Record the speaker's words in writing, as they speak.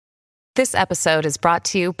This episode is brought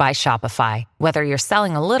to you by Shopify. Whether you're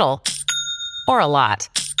selling a little or a lot,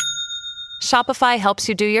 Shopify helps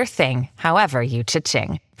you do your thing, however you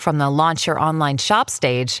cha-ching. From the launch your online shop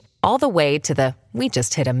stage, all the way to the we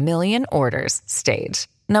just hit 1 million orders stage.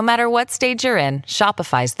 No matter what stage you're in,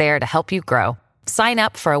 Shopify's there to help you grow. Sign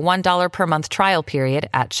up for a $1 per month trial period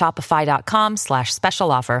at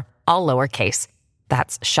shopify.com/special offer, all lowercase.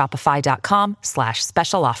 That's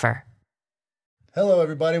shopify.com/special offer. Hello,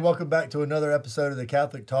 everybody. Welcome back to another episode of the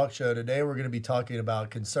Catholic Talk Show. Today, we're going to be talking about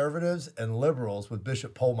conservatives and liberals with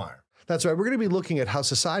Bishop Pohlmeier. That's right. We're going to be looking at how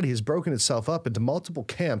society has broken itself up into multiple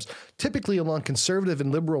camps, typically along conservative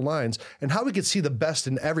and liberal lines, and how we can see the best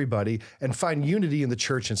in everybody and find unity in the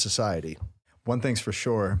church and society. One thing's for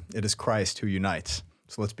sure, it is Christ who unites.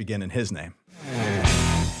 So let's begin in his name.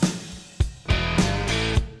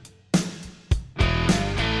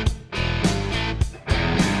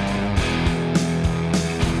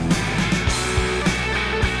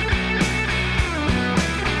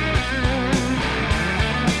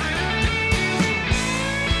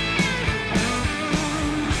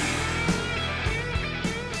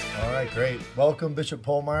 Great. Welcome, Bishop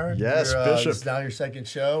Pohlmeier. Yes, Bishop. This is now your second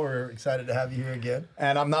show. We're excited to have you here again.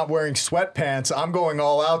 And I'm not wearing sweatpants. I'm going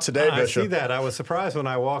all out today, Bishop. I see that. I was surprised when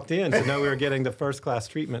I walked in to know we were getting the first-class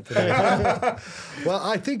treatment today. Well,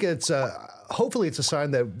 I think it's... hopefully it's a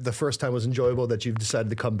sign that the first time was enjoyable, that you've decided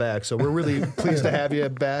to come back. So we're really pleased to have you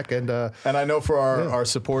back. And I know for our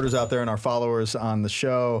supporters out there and our followers on the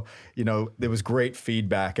show, you know, there was great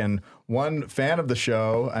feedback. And one fan of the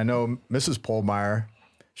show, I know Mrs. Pohlmeier,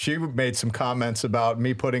 she made some comments about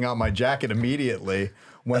me putting on my jacket immediately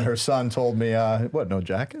when her son told me, what, no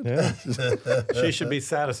jacket? Yeah. She should be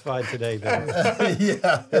satisfied today, then.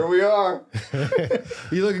 Yeah. Here we are.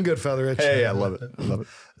 You're looking good, Father Rich. Hey, I love it. I love it.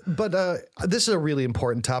 But this is a really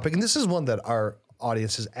important topic, and this is one that our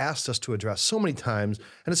audience has asked us to address so many times,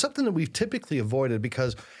 and it's something that we've typically avoided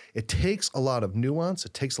because it takes a lot of nuance,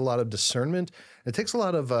 it takes a lot of discernment, it takes a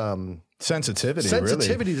lot of sensitivity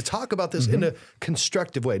really. To talk about this in a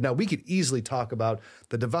constructive way. Now, we could easily talk about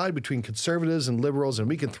the divide between conservatives and liberals, and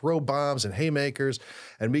we can throw bombs and haymakers,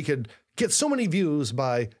 and we could get so many views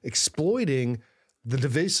by exploiting the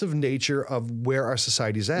divisive nature of where our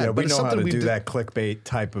society's at. Yeah, but we know how to do that clickbait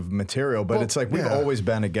type of material, but it's like we've always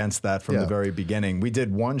been against that from the very beginning. We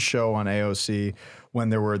did one show on AOC when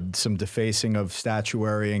there were some defacing of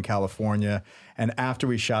statuary in California, and after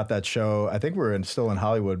we shot that show, I think we were still in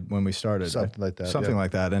Hollywood when we started. Something like that. Something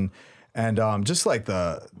like that. And just like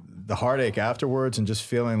the heartache afterwards and just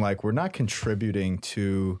feeling like we're not contributing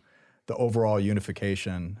to the overall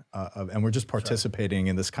unification and we're just participating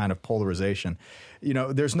in this kind of polarization. You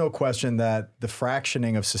know, there's no question that the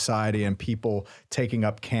fractioning of society and people taking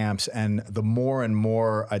up camps and the more and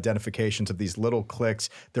more identifications of these little cliques,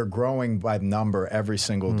 they're growing by number every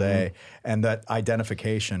single day, and that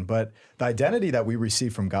identification. But the identity that we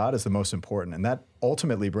receive from God is the most important, and that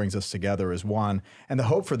ultimately brings us together as one. And the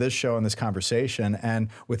hope for this show and this conversation, and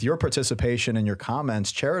with your participation and your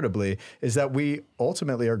comments charitably, is that we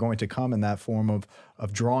ultimately are going to come in that form of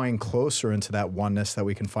drawing closer into that oneness that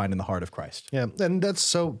we can find in the heart of Christ. Yeah, and that's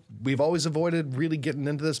so we've always avoided really getting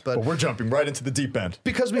into this, but we're jumping right into the deep end.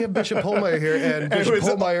 Because we have Bishop Pohlmeier here, and Bishop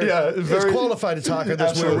Pohlmeier is qualified to talk on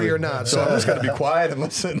this where we are not. So I'm just going to be quiet and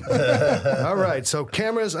listen. All right, so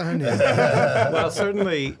cameras on you. Well,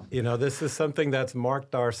 certainly, you know, this is something that's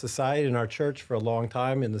marked our society and our church for a long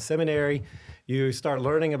time. In the seminary, you start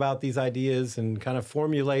learning about these ideas and kind of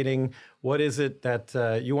formulating what is it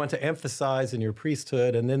that you want to emphasize in your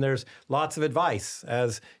priesthood. And then there's lots of advice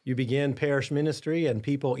as you begin parish ministry, and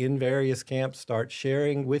people in various camps start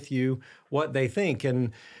sharing with you what they think.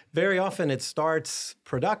 And very often it starts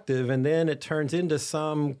productive, and then it turns into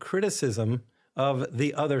some criticism of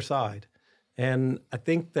the other side. And I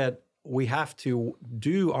think that we have to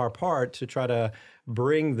do our part to try to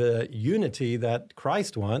bring the unity that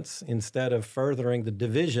Christ wants instead of furthering the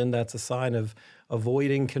division that's a sign of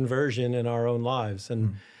avoiding conversion in our own lives.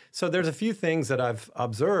 And so there's a few things that I've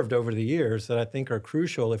observed over the years that I think are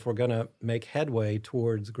crucial if we're going to make headway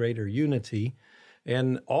towards greater unity.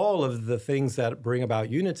 And all of the things that bring about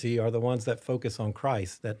unity are the ones that focus on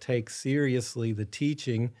Christ, that take seriously the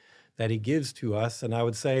teaching that he gives to us. And I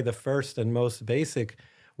would say the first and most basic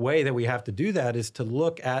way that we have to do that is to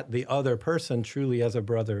look at the other person truly as a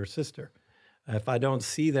brother or sister. If I don't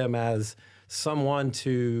see them as someone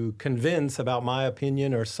to convince about my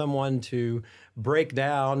opinion or someone to break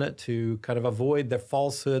down to kind of avoid the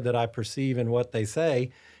falsehood that I perceive in what they say,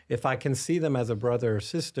 if I can see them as a brother or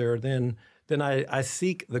sister, then I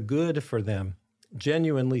seek the good for them.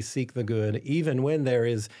 genuinely seek the good, even when there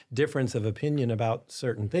is difference of opinion about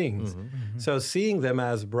certain things. So seeing them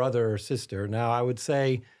as brother or sister. Now, I would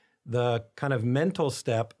say the kind of mental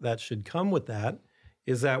step that should come with that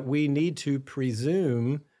is that we need to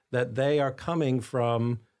presume that they are coming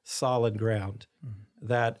from solid ground,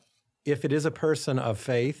 that if it is a person of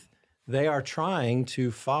faith, they are trying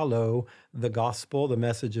to follow the gospel, the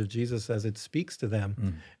message of Jesus as it speaks to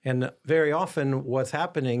them. And very often what's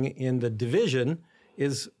happening in the division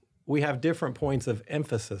is we have different points of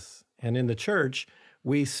emphasis. And in the church,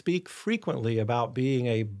 we speak frequently about being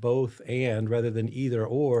a both and rather than either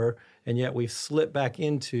or, and yet we've slipped back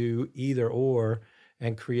into either or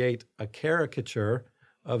and create a caricature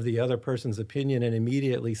of the other person's opinion and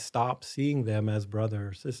immediately stop seeing them as brother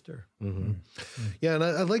or sister. Yeah, and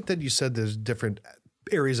I like that you said there's different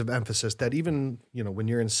areas of emphasis that even, when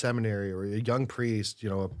you're in seminary or a young priest,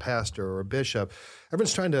 a pastor or a bishop,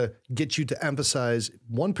 everyone's trying to get you to emphasize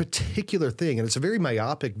one particular thing. And it's a very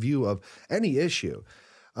myopic view of any issue.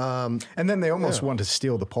 And then they almost want to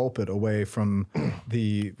steal the pulpit away from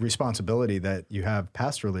the responsibility that you have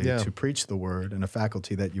pastorally to preach the word and a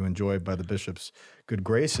faculty that you enjoy by the bishop's good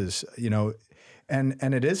graces,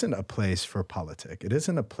 and it isn't a place for politic. It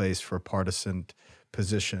isn't a place for partisan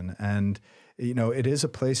position. And, it is a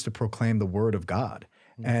place to proclaim the word of God.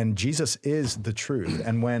 And Jesus is the truth.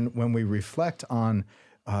 And when we reflect on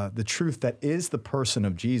the truth that is the person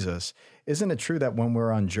of Jesus, isn't it true that when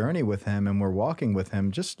we're on journey with him and we're walking with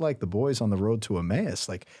him, just like the boys on the road to Emmaus,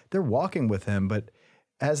 like they're walking with him, but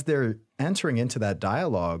as they're entering into that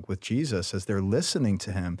dialogue with Jesus, as they're listening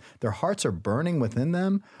to him, their hearts are burning within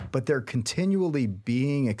them, but they're continually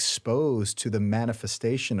being exposed to the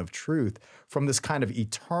manifestation of truth from this kind of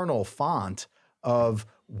eternal font of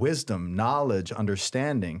wisdom, knowledge,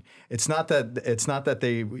 understanding. It's not that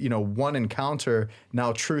they, one encounter,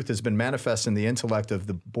 now truth has been manifest in the intellect of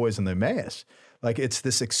the boys in the Emmaus. Like it's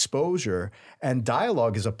this exposure, and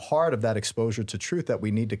dialogue is a part of that exposure to truth that we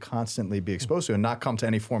need to constantly be exposed to and not come to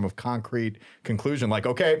any form of concrete conclusion like,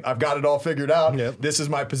 okay, I've got it all figured out. Yep. This is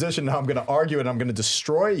my position. Now I'm going to argue and I'm going to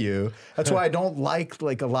destroy you. That's why I don't like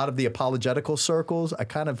a lot of the apologetical circles. I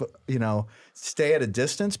kind of, stay at a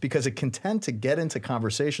distance because it can tend to get into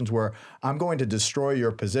conversations where I'm going to destroy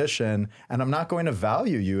your position and I'm not going to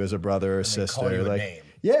value you as a brother or sister. Call you a name.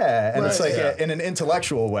 Yeah, and it's like in an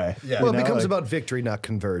intellectual way. Yeah. Well, it becomes about victory, not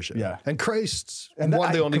conversion. Yeah. And Christ's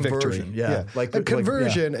won the only victory. Yeah. And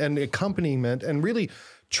conversion and accompaniment and really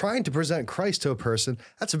trying to present Christ to a person,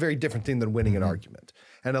 that's a very different thing than winning an argument.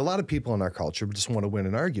 And a lot of people in our culture just want to win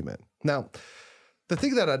an argument. Now, the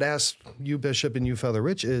thing that I'd ask you, Bishop, and you, Father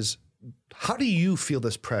Rich, is how do you feel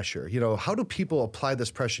this pressure? How do people apply this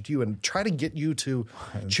pressure to you and try to get you to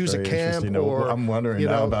choose a camp? Or I'm wondering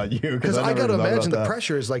now about you because I got to imagine the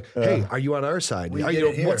pressure is like, hey, are you on our side?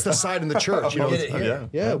 What's the side in the church? We get it here.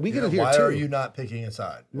 Yeah, we get it here why too. Why are you not picking a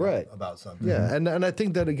side? Right. About something? Yeah, and I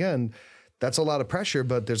think that again, that's a lot of pressure,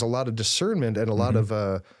 but there's a lot of discernment and a lot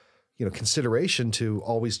of consideration to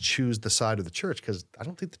always choose the side of the church, because I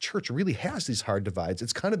don't think the church really has these hard divides.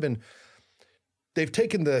 It's kind of been. They've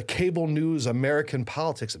taken the cable news American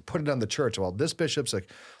politics and put it on the church. Well, this bishop's a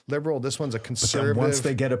liberal, this one's a conservative. But once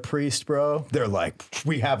they get a priest, bro, they're like,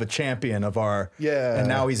 we have a champion of our, and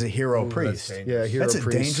now he's a hero priest. That's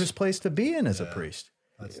a dangerous place to be in as a priest.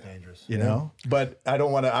 That's dangerous. But I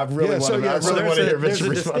don't want to, I really want to hear There's a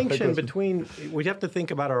distinction between, we have to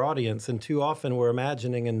think about our audience, and too often we're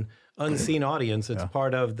imagining an unseen audience. It's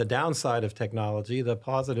part of the downside of technology. The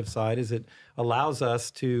positive side is it allows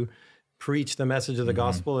us to preach the message of the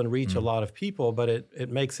gospel and reach a lot of people, but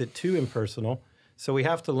it makes it too impersonal. So we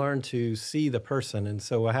have to learn to see the person. And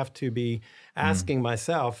so I have to be asking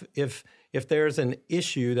myself, if there's an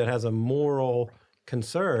issue that has a moral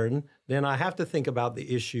concern, then I have to think about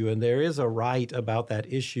the issue. And there is a right about that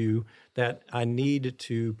issue that I need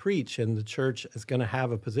to preach, and the church is going to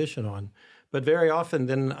have a position on. But very often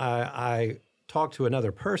then I talk to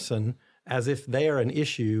another person as if they are an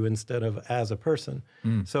issue instead of as a person.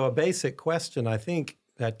 So a basic question I think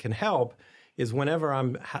that can help is whenever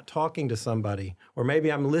I'm talking to somebody, or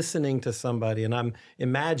maybe I'm listening to somebody and I'm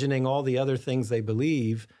imagining all the other things they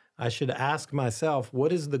believe, I should ask myself,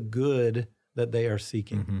 what is the good that they are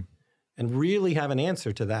seeking? And really have an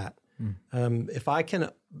answer to that. If I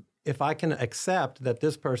can accept that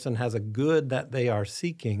this person has a good that they are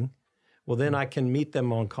seeking, well, then I can meet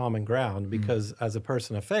them on common ground, because as a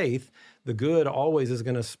person of faith, the good always is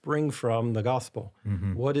going to spring from the gospel.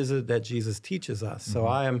 What is it that Jesus teaches us? So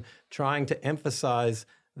I am trying to emphasize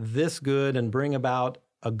this good and bring about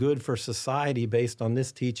a good for society based on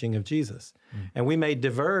this teaching of Jesus. And we may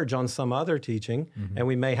diverge on some other teaching, and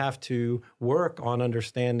we may have to work on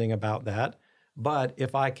understanding about that. But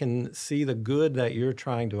if I can see the good that you're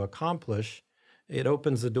trying to accomplish, it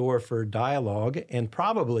opens the door for dialogue. And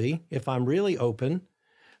probably, if I'm really open,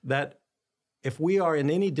 that if we are in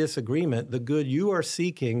any disagreement, the good you are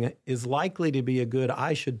seeking is likely to be a good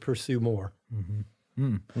I should pursue more.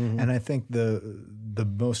 And I think the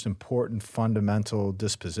most important fundamental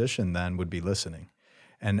disposition then would be listening,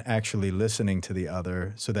 and actually listening to the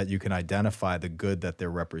other so that you can identify the good that they're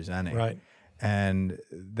representing. Right. And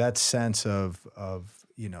that sense of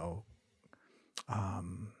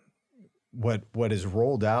what is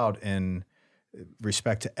rolled out in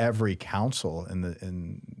respect to every council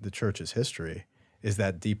in the church's history is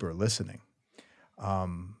that deeper listening.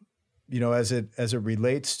 As it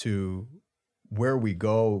relates to where we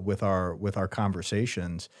go with our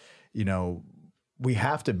conversations, we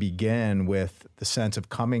have to begin with the sense of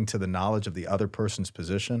coming to the knowledge of the other person's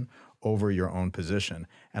position over your own position.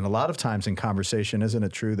 And a lot of times in conversation, isn't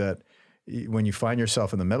it true that when you find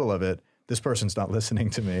yourself in the middle of it, this person's not listening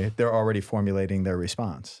to me, they're already formulating their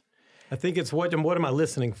response. I think it's what am I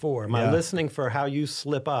listening for? Am I listening for how you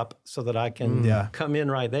slip up so that I can come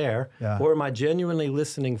in right there? Yeah. Or am I genuinely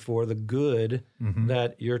listening for the good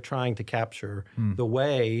that you're trying to capture, the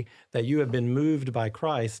way that you have been moved by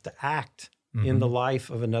Christ to act in the life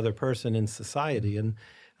of another person in society? And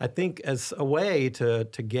I think as a way to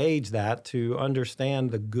gauge that, to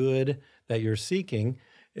understand the good that you're seeking,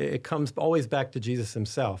 it comes always back to Jesus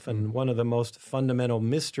himself. And one of the most fundamental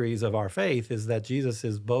mysteries of our faith is that Jesus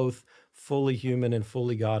is both fully human and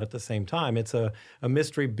fully God at the same time. It's a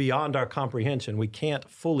mystery beyond our comprehension. We can't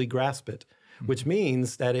fully grasp it, which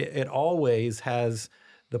means that it always has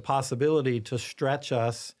the possibility to stretch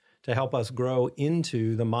us, to help us grow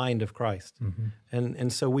into the mind of Christ.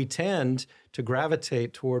 And so we tend to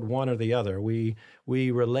gravitate toward one or the other. We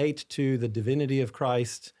relate to the divinity of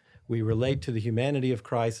Christ, we relate to the humanity of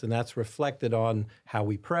Christ, and that's reflected on how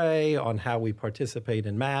we pray, on how we participate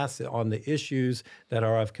in Mass, on the issues that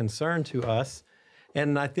are of concern to us.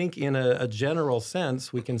 And I think in a general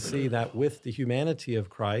sense, we can see that with the humanity of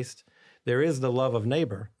Christ, there is the love of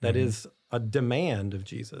neighbor that is a demand of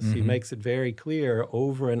Jesus. He makes it very clear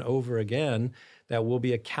over and over again that we'll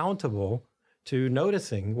be accountable to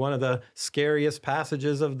noticing. One of the scariest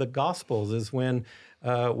passages of the Gospels is when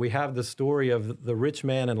we have the story of the rich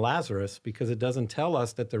man and Lazarus, because it doesn't tell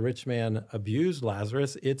us that the rich man abused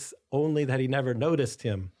Lazarus. It's only that he never noticed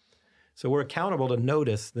him. So we're accountable to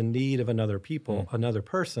notice the need of another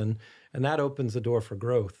person, and that opens the door for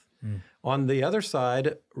growth. On the other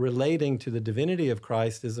side, relating to the divinity of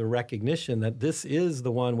Christ is a recognition that this is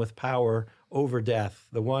the one with power over death,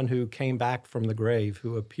 the one who came back from the grave,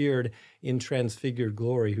 who appeared in transfigured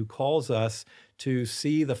glory, who calls us to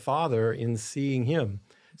see the Father in seeing him.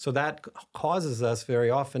 So that causes us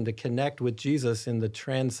very often to connect with Jesus in the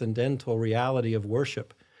transcendental reality of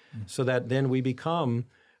worship, so that then we become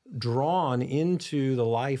drawn into the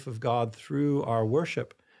life of God through our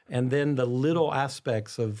worship. And then the little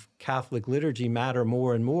aspects of Catholic liturgy matter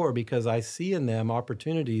more and more because I see in them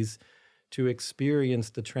opportunities to experience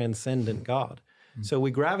the transcendent God. So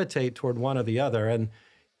we gravitate toward one or the other. And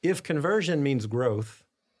if conversion means growth,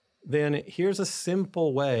 then here's a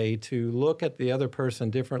simple way to look at the other person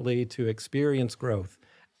differently, to experience growth.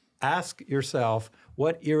 Ask yourself,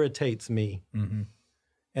 what irritates me?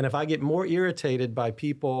 And if I get more irritated by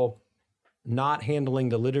people not handling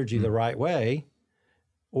the liturgy the right way,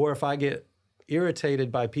 or if I get irritated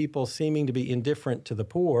by people seeming to be indifferent to the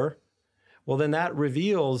poor, well, then that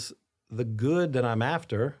reveals the good that I'm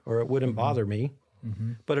after, or it wouldn't bother me.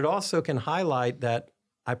 But it also can highlight that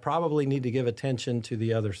I probably need to give attention to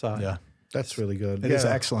the other side. Yeah, that's really good. It is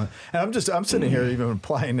excellent. And I'm sitting here even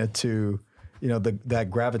applying it to, that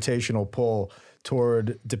gravitational pull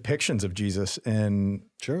toward depictions of Jesus in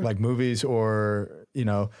like movies or,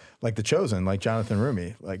 like The Chosen, like Jonathan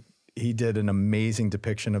Rumi, like he did an amazing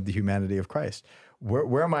depiction of the humanity of Christ.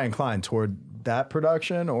 Where am I inclined toward that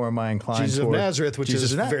production, or am I inclined Jesus toward of Nazareth, which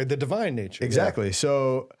Jesus is the divine nature? Exactly. Yeah.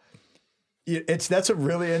 So that's a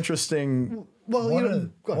really interesting. Well,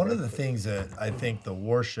 one of the things that I think the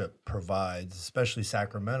worship provides, especially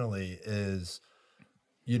sacramentally, is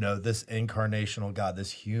this incarnational God,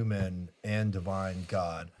 this human and divine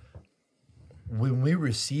God. When we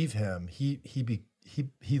receive him, he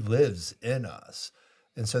lives in us.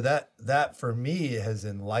 And so that for me has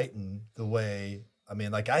enlightened the way,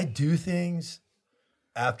 I do things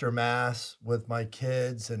after Mass with my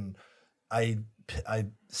kids, and I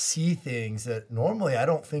see things that normally I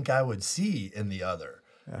don't think I would see in the other.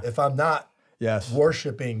 Yeah. If I'm not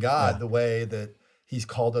worshiping God the way that he's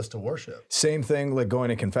called us to worship. Same thing like going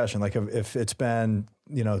to confession. Like if it's been,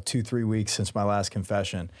 2-3 weeks since my last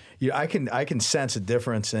confession, I can sense a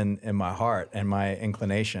difference in my heart and my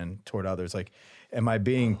inclination toward others. Like, am I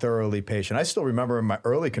being thoroughly patient? I still remember in my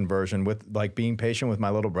early conversion with like being patient with my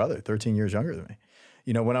little brother, 13 years younger than me.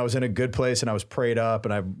 When I was in a good place and I was prayed up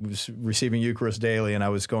and I was receiving Eucharist daily and I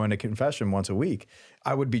was going to confession once a week,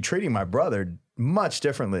 I would be treating my brother much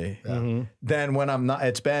differently than when I'm not.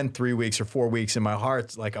 It's been 3 weeks or 4 weeks and my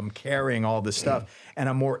heart's like I'm carrying all this stuff and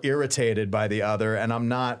I'm more irritated by the other and I'm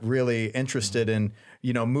not really interested in,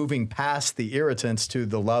 moving past the irritants to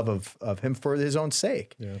the love of him for his own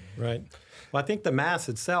sake. Yeah, right. Well, I think the Mass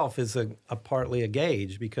itself is a partly a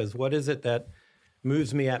gauge, because what is it that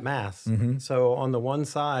moves me at Mass? So on the one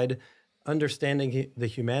side, understanding the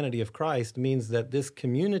humanity of Christ means that this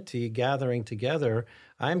community gathering together,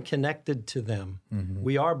 I'm connected to them.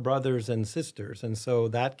 We are brothers and sisters. And so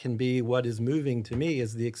that can be what is moving to me,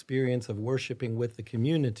 is the experience of worshiping with the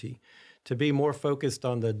community. To be more focused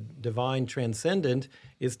on the divine transcendent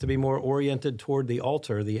is to be more oriented toward the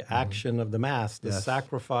altar, the action of the Mass, the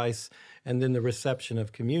sacrifice, and then the reception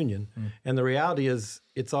of communion. And the reality is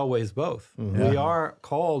it's always both. We are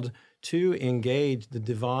called to engage the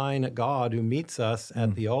divine God who meets us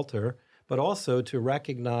at the altar, but also to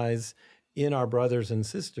recognize in our brothers and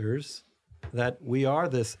sisters that we are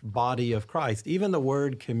this body of Christ. Even the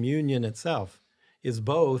word communion itself is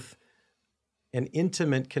both an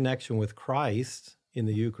intimate connection with Christ in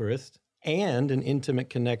the Eucharist and an intimate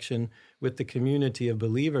connection with the community of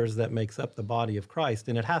believers that makes up the body of Christ.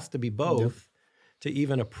 And it has to be both to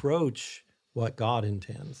even approach what God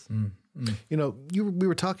intends. We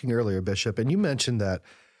were talking earlier, Bishop, and you mentioned that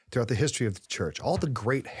throughout the history of the church, all the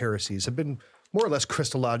great heresies have been more or less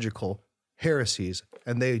Christological heresies,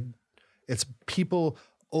 and it's people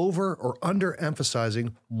over or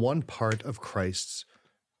underemphasizing one part of Christ's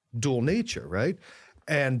dual nature, right?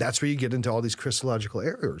 And that's where you get into all these Christological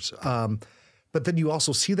errors. But then you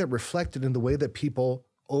also see that reflected in the way that people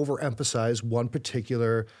overemphasize one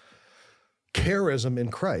particular charism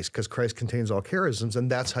in Christ, because Christ contains all charisms,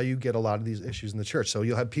 and that's how you get a lot of these issues in the church. So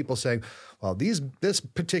you'll have people saying, well, this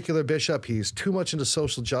particular bishop, he's too much into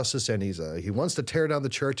social justice, and he wants to tear down the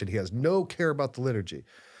church, and he has no care about the liturgy.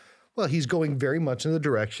 Well, he's going very much in the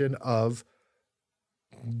direction of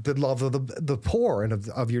the love of the poor and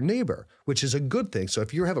of your neighbor, which is a good thing. So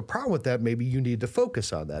if you have a problem with that, maybe you need to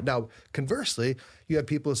focus on that. Now, conversely, you have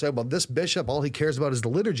people who say, well, this bishop, all he cares about is the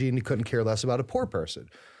liturgy, and he couldn't care less about a poor person.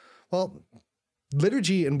 Well,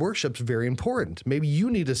 liturgy and worship's very important. Maybe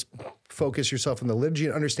you need to focus yourself on the liturgy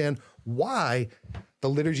and understand why the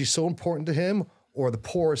liturgy is so important to him, or the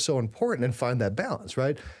poor is so important, and find that balance,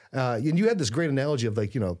 right? And you had this great analogy of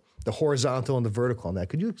the horizontal and the vertical on that.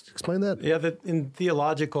 Could you explain that? Yeah, in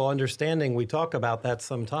theological understanding, we talk about that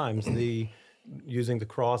sometimes, using the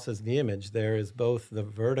cross as the image. There is both the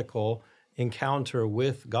vertical encounter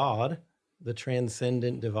with God, the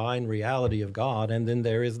transcendent divine reality of God, and then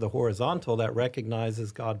there is the horizontal that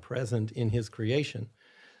recognizes God present in his creation,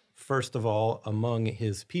 first of all, among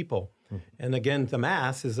his people. And again, the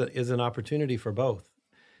Mass is an opportunity for both.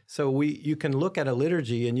 So you can look at a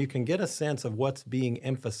liturgy and you can get a sense of what's being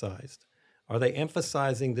emphasized. Are they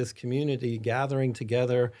emphasizing this community gathering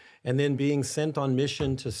together and then being sent on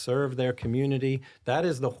mission to serve their community? That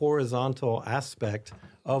is the horizontal aspect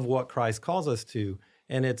of what Christ calls us to,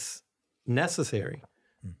 and it's necessary.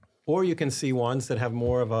 Or you can see ones that have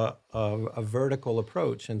more of a vertical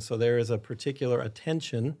approach, and so there is a particular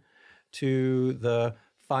attention to the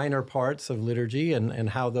finer parts of liturgy and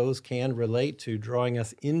how those can relate to drawing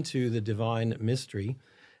us into the divine mystery.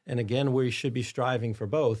 And again, we should be striving for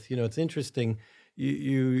both. It's interesting.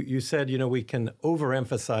 You said, we can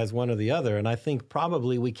overemphasize one or the other, and I think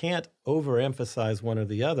probably we can't overemphasize one or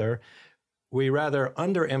the other. We rather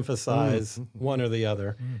underemphasize one or the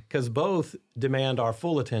other, because both demand our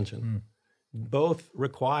full attention. Both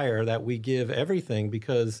require that we give everything,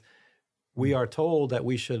 because we are told that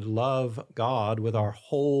we should love God with our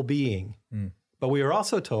whole being. But we are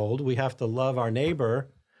also told we have to love our neighbor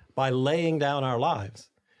by laying down our lives.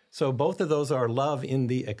 So both of those are love in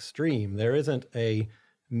the extreme. There isn't a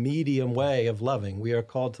medium way of loving. We are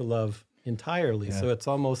called to love entirely. Yeah. So it's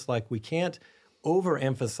almost like we can't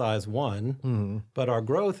overemphasize one, but our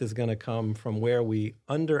growth is going to come from where we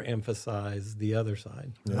underemphasize the other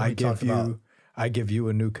side. Yeah, I give you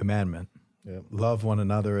a new commandment. Yeah. Love one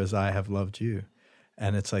another as I have loved you.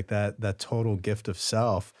 And it's like that total gift of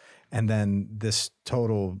self. and then this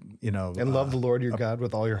total, and love the Lord your God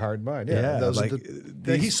with all your heart and mind.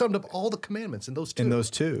 Yeah, he summed up all the commandments in those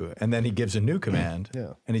two. And then he gives a new command,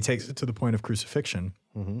 Yeah. and he takes it to the point of crucifixion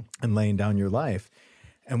and laying down your life.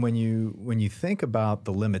 And when you think about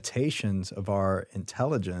the limitations of our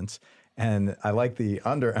intelligence, and I like the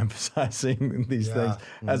underemphasizing these things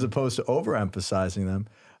as opposed to overemphasizing them.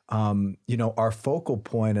 Our focal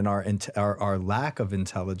point and our lack of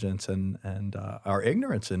intelligence and our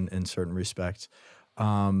ignorance in certain respects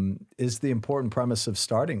is the important premise of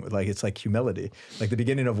starting with, it's like humility, like the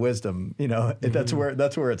beginning of wisdom. That's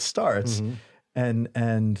where it starts,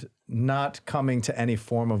 and not coming to any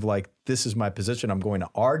form of this is my position, I'm going to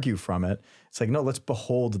argue from it. It's like, no, let's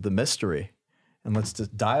behold the mystery, and let's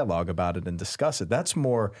just dialogue about it and discuss it. That's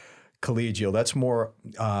more collegial. That's more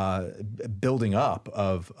building up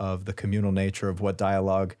of the communal nature of what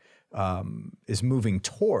dialogue is moving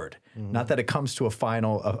toward. Not that it comes to a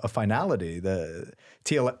finality.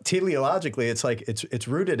 Teleologically, it's like it's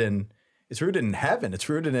rooted in heaven. It's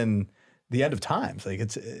rooted in the end of times.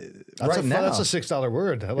 That's now. That's a $6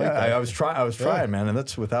 word. I like that. I was trying, man, and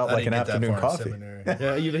that's without an afternoon coffee.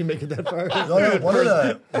 Yeah, you didn't make it that far.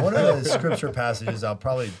 One of the scripture passages, I'll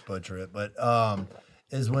probably butcher it, but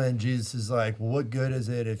is when Jesus is like, well, what good is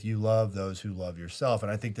it if you love those who love yourself?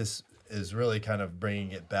 And I think this is really kind of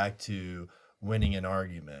bringing it back to winning an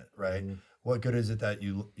argument, right? What good is it that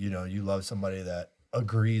you love somebody that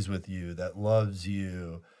agrees with you, that loves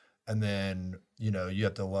you, and then you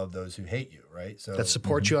have to love those who hate you, right? So that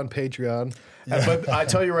support you on Patreon. But I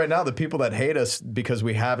tell you right now, the people that hate us because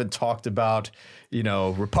we haven't talked about,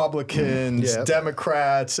 Republicans,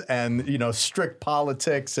 Democrats, and strict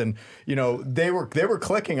politics, and they were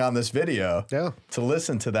clicking on this video to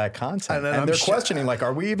listen to that content, and they're questioning,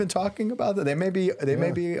 are we even talking about that? They may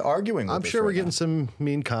be arguing. With I'm sure we're getting some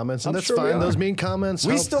mean comments, and that's sure fine. Those mean comments.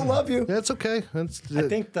 We still love you. That's okay. I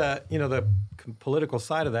think that the political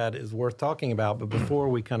side of that is worth talking about. But before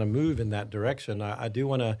we kind of move in that direction, I do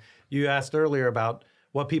want to. You asked earlier about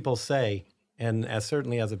what people say, and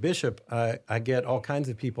certainly as a bishop, I get all kinds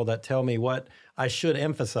of people that tell me what I should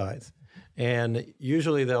emphasize, and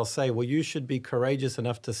usually they'll say, "Well, you should be courageous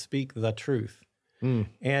enough to speak the truth."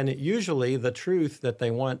 And usually the truth that they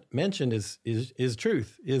want mentioned is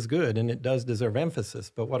truth, is good, and it does deserve emphasis.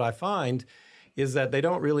 But what I find is that they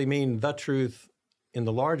don't really mean the truth in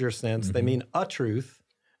the larger sense. They mean a truth,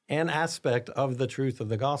 an aspect of the truth of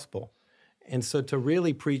the gospel. And so to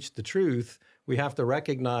really preach the truth, we have to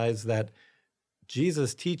recognize that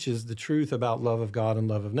Jesus teaches the truth about love of God and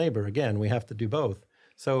love of neighbor. Again, we have to do both.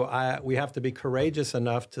 So we have to be courageous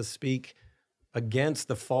enough to speak against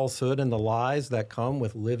the falsehood and the lies that come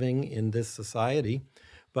with living in this society.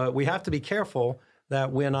 But we have to be careful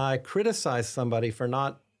that when I criticize somebody for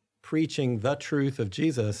not preaching the truth of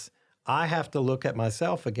Jesus, I have to look at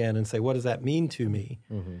myself again and say, what does that mean to me?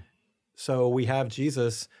 So we have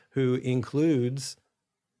Jesus who includes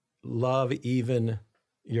love even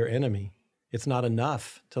your enemy. It's not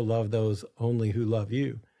enough to love those only who love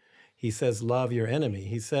you. He says, love your enemy.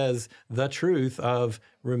 He says the truth of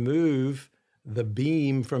remove the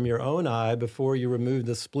beam from your own eye before you remove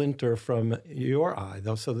the splinter from your eye.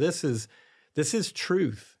 So this is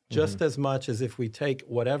truth just as much as if we take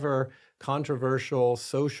whatever controversial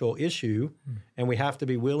social issue, and we have to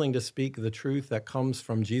be willing to speak the truth that comes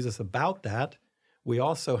from Jesus about that. We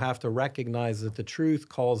also have to recognize that the truth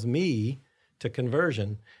calls me to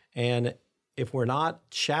conversion. And if we're not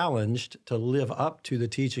challenged to live up to the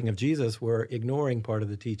teaching of Jesus, we're ignoring part of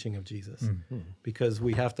the teaching of Jesus because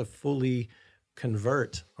we have to fully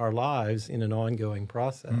convert our lives in an ongoing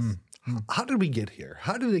process. How did we get here?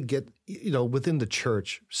 How did it get, within the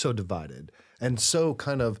church so divided and so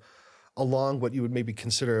kind of along what you would maybe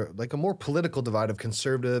consider like a more political divide of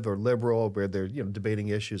conservative or liberal, where they're debating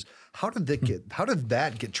issues? How did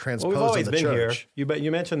that get transposed we've always in the been church? Here.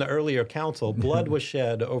 You mentioned the earlier council. Blood was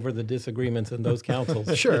shed over the disagreements in those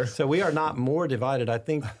councils. Sure. So we are not more divided. I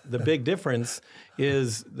think the big difference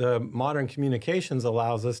is the modern communications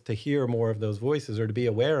allows us to hear more of those voices or to be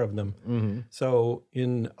aware of them. So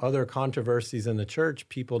in other controversies in the church,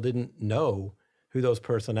 people didn't know who those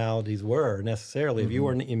personalities were necessarily if you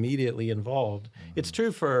weren't immediately involved. It's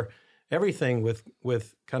true for everything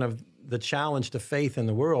with kind of the challenge to faith in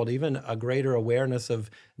the world. Even a greater awareness of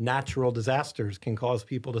natural disasters can cause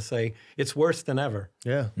people to say, it's worse than ever.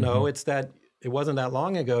 Yeah. No, it's that it wasn't that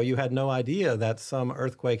long ago you had no idea that some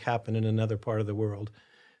earthquake happened in another part of the world.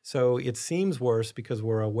 So it seems worse because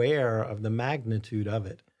we're aware of the magnitude of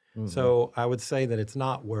it. So I would say that it's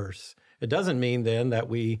not worse. It doesn't mean then that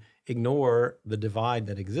we ignore the divide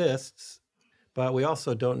that exists, but we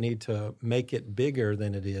also don't need to make it bigger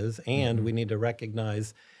than it is, and we need to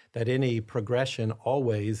recognize that any progression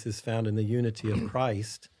always is found in the unity of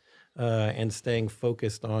Christ and staying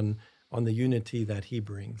focused on the unity that he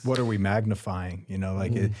brings. What are we magnifying? You know,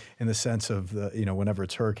 like in the sense of whenever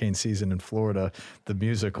it's hurricane season in Florida, the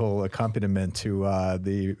musical accompaniment to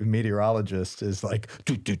the meteorologist is like,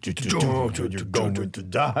 you're going to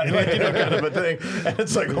die, kind of a thing. And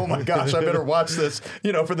it's like, oh my gosh, I better watch this,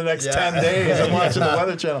 for the next 10 days. I'm watching the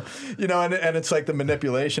Weather Channel, and it's like the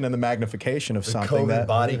manipulation and the magnification of something COVID that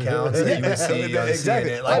body counts that you would see on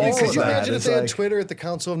exactly. CNN. I mean, could you all of that imagine if is they had like- Twitter at the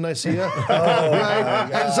Council of Nicaea? Right?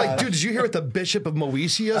 And it's like, dude, did you hear what the Bishop of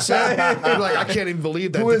Moesia said? They're like, I can't even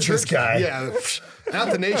believe that. Who the is this church- guy? Yeah.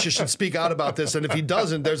 Athanasius should speak out about this, and if he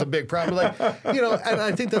doesn't, there's a big problem. Like, and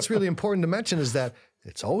I think that's really important to mention is that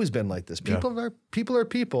it's always been like this. People are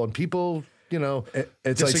people, and people,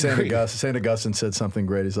 It's like disagree. St. Augustine said something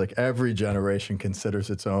great. He's like, every generation considers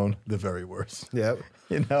its own the very worst. Yeah.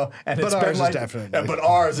 And But it's ours been is like, definitely- but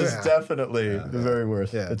ours is Yeah. definitely the very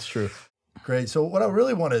worst. Yeah. It's true. Great. So what I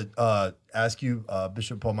really want to ask you,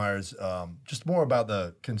 Bishop Paul Myers, just more about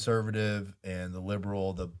the conservative and the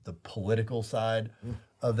liberal, the political side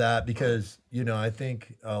of that, because, I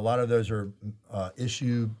think a lot of those are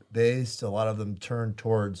issue-based. A lot of them turn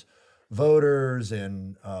towards voters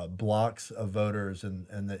and blocks of voters,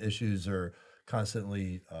 and the issues are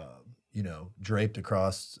constantly, draped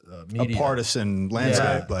across media. A partisan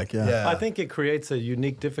landscape, I think it creates a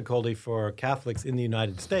unique difficulty for Catholics in the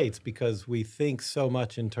United States because we think so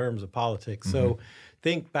much in terms of politics. So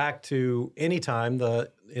think back to any time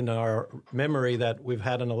in our memory that we've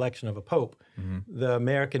had an election of a pope. The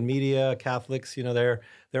American media, Catholics,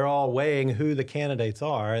 they're all weighing who the candidates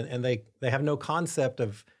are, and they have no concept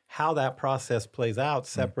of how that process plays out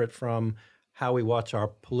separate from how we watch our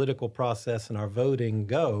political process and our voting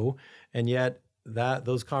go. And yet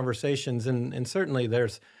those conversations, and certainly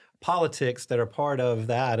there's politics that are part of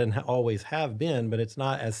that and always have been, but it's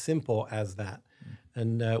not as simple as that.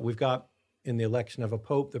 And we've got in the election of a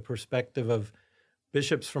pope the perspective of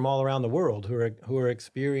bishops from all around the world who are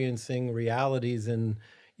experiencing realities in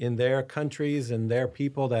their countries and their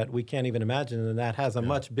people that we can't even imagine, and that has a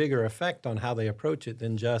much bigger effect on how they approach it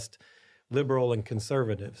than just liberal and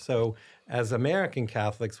conservative. So as American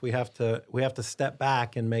Catholics, we have to step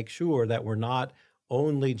back and make sure that we're not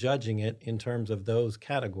only judging it in terms of those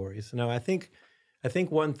categories. Now, I think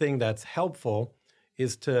one thing that's helpful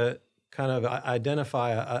is to kind of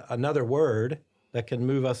identify another word that can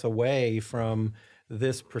move us away from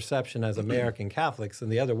this perception as American Catholics, and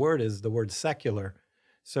the other word is the word secular.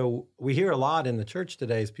 So we hear a lot in the church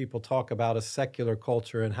today as people talk about a secular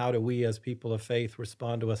culture and how do we as people of faith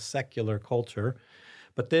respond to a secular culture.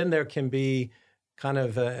 But then there can be kind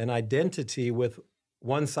of an identity with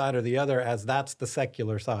one side or the other as that's the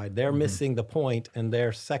secular side. They're missing the point and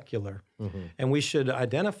they're secular. And we should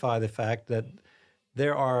identify the fact that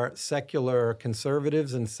there are secular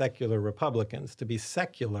conservatives and secular Republicans. To be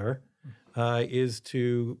secular is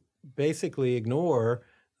to basically ignore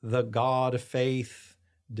the God, faith,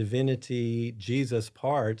 divinity, Jesus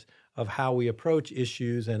part of how we approach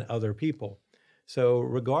issues and other people. So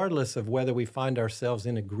regardless of whether we find ourselves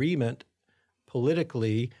in agreement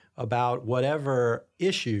politically about whatever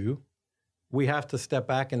issue, we have to step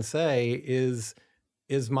back and say, is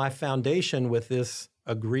my foundation with this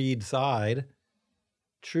agreed side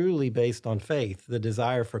truly based on faith, the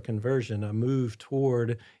desire for conversion, a move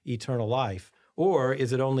toward eternal life? Or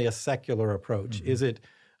is it only a secular approach? Is it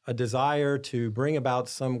a desire to bring about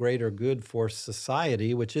some greater good for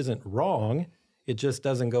society, which isn't wrong, it just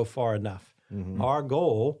doesn't go far enough. Our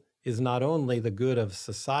goal is not only the good of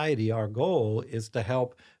society, our goal is to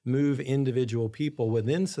help move individual people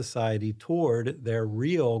within society toward their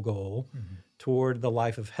real goal, toward the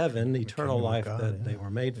life of heaven, the eternal life that they were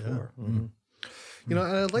made for. And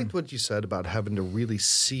I liked what you said about having to really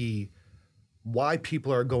see why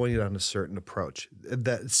people are going on a certain approach,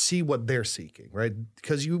 that see what they're seeking, right?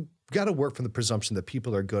 Because you got to work from the presumption that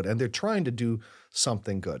people are good and they're trying to do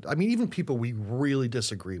something good. I mean, even people we really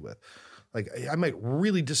disagree with. Like, I might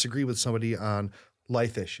really disagree with somebody on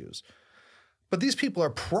life issues, but these people are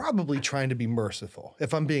probably trying to be merciful,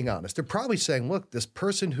 if I'm being honest. They're probably saying, look, this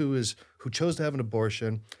person who chose to have an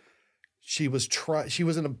abortion, she was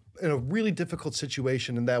in a really difficult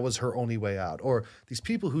situation and that was her only way out. Or these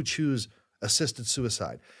people who choose assisted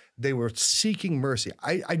suicide, they were seeking mercy.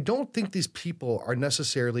 I don't think these people are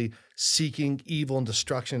necessarily seeking evil and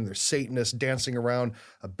destruction. They're Satanists dancing around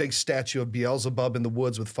a big statue of Beelzebub in the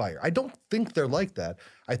woods with fire. I don't think they're like that.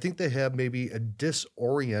 I think they have maybe a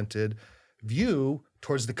disoriented view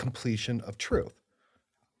towards the completion of truth.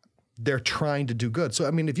 they're trying to do good. So,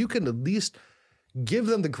 I mean, if you can at least give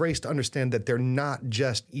them the grace to understand that they're not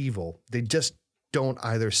just evil, they just don't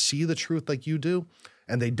either see the truth like you do,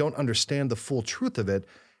 and they don't understand the full truth of it,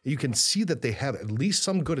 you can see that they have at least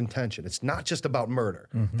some good intention. It's not just about murder.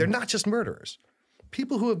 They're not just murderers.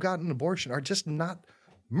 People who have gotten an abortion are just not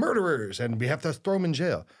murderers, and we have to throw them in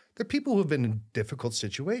jail. They're people who have been in difficult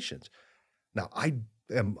situations. Now, I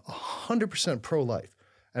am 100% pro-life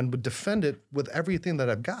and would defend it with everything that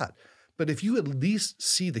I've got. But if you at least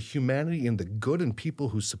see the humanity and the good in people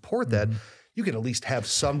who support that, you can at least have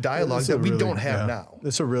some dialogue that we don't have now.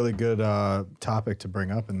 It's a really good topic to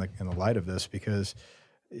bring up in the light of this, because,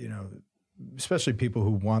 you know, especially people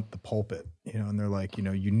who want the pulpit, you know, and they're like, you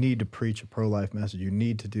know, you need to preach a pro-life message. You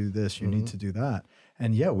need to do this. You need to do that.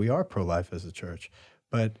 And yeah, we are pro-life as a church.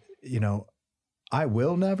 But, you know, I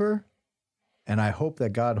will never, and I hope that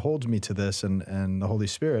God holds me to this and the Holy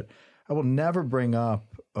Spirit, I will never bring up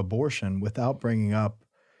abortion without bringing up,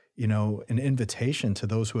 you know, an invitation to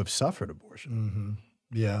those who have suffered abortion.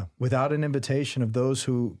 Yeah. Without an invitation of those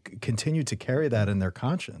who continue to carry that in their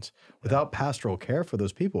conscience, without pastoral care for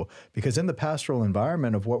those people. Because in the pastoral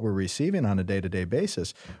environment of what we're receiving on a day-to-day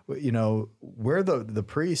basis, you know, we're the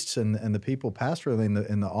priests and the people pastorally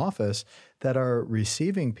in the office that are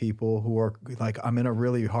receiving people who are like, I'm in a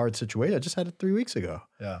really hard situation. I just had it 3 weeks ago.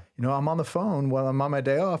 Yeah. You know, I'm on the phone while I'm on my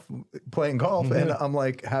day off playing golf, and I'm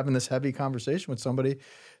like having this heavy conversation with somebody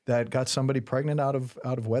that got somebody pregnant out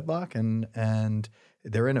of wedlock, and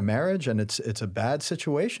they're in a marriage, and it's a bad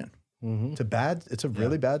situation. It's a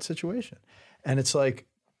really bad situation. And it's like,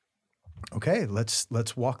 okay,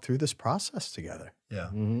 let's walk through this process together. Yeah.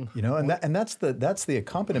 You know, and that's the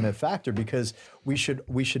accompaniment factor, because we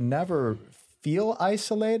should never feel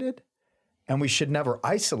isolated, and we should never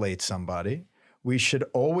isolate somebody. We should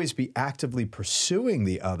always be actively pursuing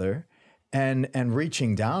the other and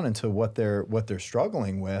reaching down into what they're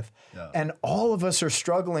struggling with. Yeah. And all of us are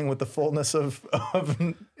struggling with the fullness of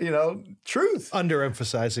you know, truth.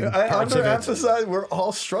 Underemphasizing parts of it. We're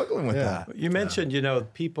all struggling with that. You mentioned, you know,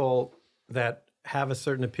 people that have a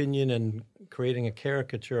certain opinion and creating a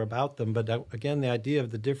caricature about them. But again, the idea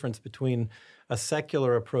of the difference between a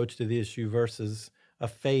secular approach to the issue versus a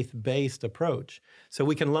faith-based approach. So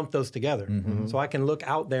we can lump those together. So I can look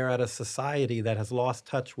out there at a society that has lost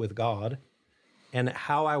touch with God, and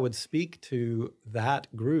how I would speak to that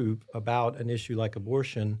group about an issue like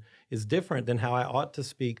abortion is different than how I ought to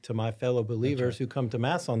speak to my fellow believers who come to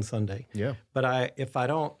Mass on Sunday. Yeah. But if I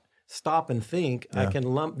don't stop and think, I can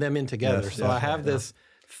lump them in together. Yes, so I have this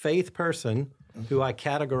faith person who I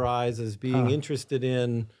categorize as being interested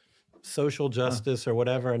in social justice or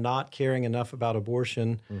whatever, and not caring enough about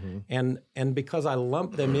abortion. And because I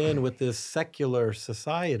lump them in with this secular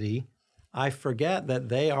society, I forget that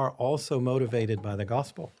they are also motivated by the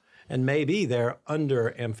gospel. And maybe they're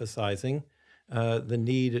underemphasizing the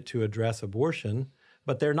need to address abortion,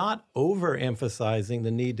 but they're not overemphasizing the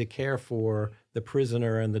need to care for the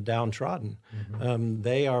prisoner and the downtrodden.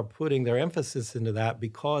 They are putting their emphasis into that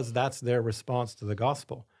because that's their response to the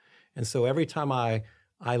gospel. And so every time I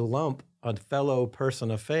lump a fellow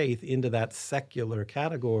person of faith into that secular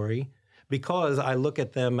category, because I look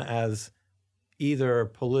at them as either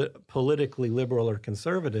politically liberal or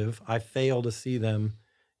conservative, I fail to see them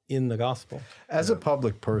in the gospel. As a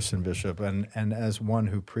public person, Bishop, and as one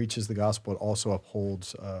who preaches the gospel, it also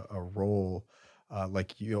upholds a role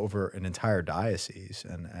like you over an entire diocese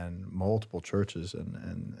and multiple churches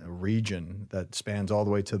and a region that spans all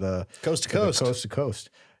the way to the coast to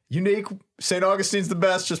coast. Unique. St. Augustine's the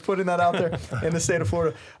best. Just putting that out there in the state of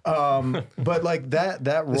Florida. But like that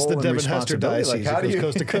role it's the and Devin Hester responsibility. diocese. Like, how do you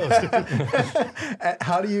coast to coast?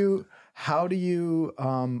 how do you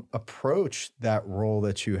approach that role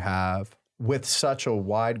that you have with such a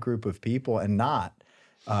wide group of people and not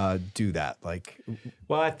do that? Like,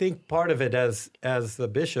 well, I think part of it as the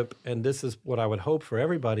bishop, and this is what I would hope for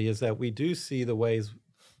everybody, is that we do see the ways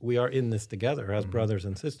we are in this together as brothers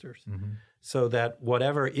and sisters. So that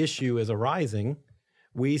whatever issue is arising,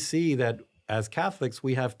 we see that as Catholics,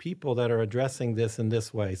 we have people that are addressing this in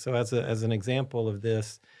this way. So as an example of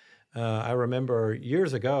this, I remember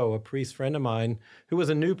years ago, a priest friend of mine who was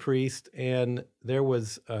a new priest, and there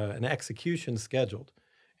was an execution scheduled.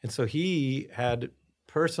 And so he had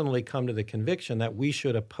personally come to the conviction that we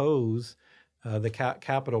should oppose the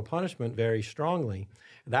capital punishment very strongly.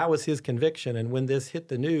 That was his conviction. And when this hit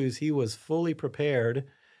the news, he was fully prepared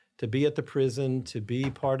to be at the prison, to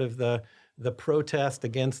be part of the protest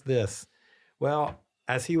against this. Well,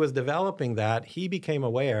 as he was developing that, he became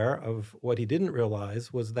aware of what he didn't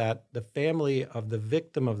realize was that the family of the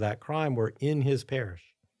victim of that crime were in his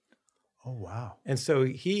parish. Oh, wow. And so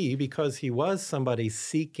because he was somebody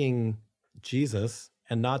seeking Jesus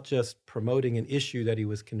and not just promoting an issue that he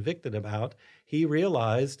was convicted about, he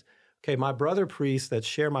realized, okay, my brother priests that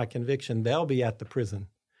share my conviction, they'll be at the prison.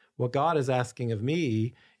 What God is asking of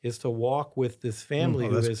me is to walk with this family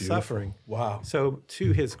who is beautiful. suffering. Wow. So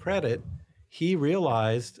to his credit, he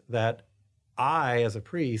realized that I, as a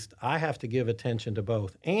priest, I have to give attention to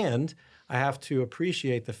both. And I have to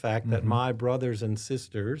appreciate the fact that my brothers and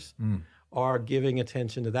sisters are giving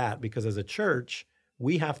attention to that, because as a church,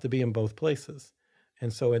 we have to be in both places.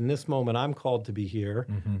 And so in this moment, I'm called to be here.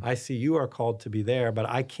 I see you are called to be there, but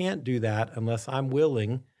I can't do that unless I'm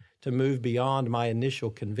willing to move beyond my initial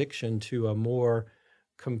conviction to a more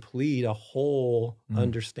complete, a whole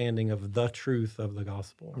understanding of the truth of the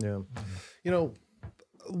gospel. Yeah. You know,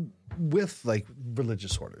 with like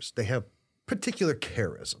religious orders, they have particular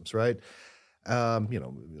charisms, right? You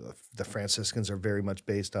know, the Franciscans are very much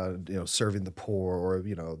based on, you know, serving the poor, or,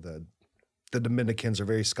 you know, the Dominicans are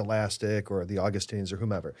very scholastic, or the Augustines or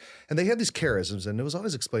whomever. And they have these charisms, and it was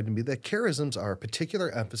always explained to me that charisms are a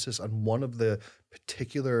particular emphasis on one of the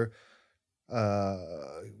particular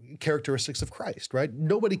characteristics of Christ, right?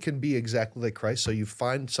 Nobody can be exactly like Christ, so you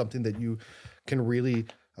find something that you can really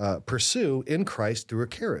pursue in Christ through a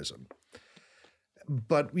charism.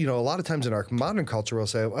 But, you know, a lot of times in our modern culture, we'll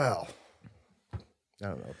say, well, I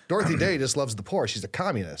don't know, Dorothy Day just loves the poor. She's a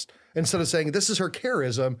communist. Instead of saying this is her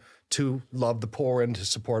charism to love the poor and to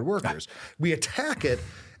support workers, we attack it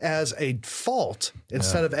as a fault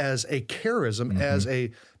instead of as a charism, as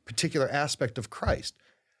a particular aspect of Christ.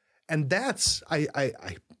 And that's, I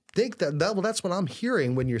think that's what I'm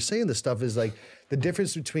hearing when you're saying this stuff, is like the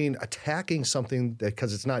difference between attacking something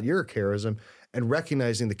because it's not your charism and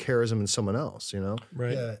recognizing the charism in someone else, you know?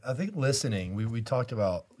 Right. Yeah, I think listening, we talked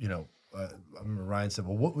about, you know, I remember Ryan said,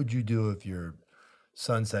 well, what would you do if your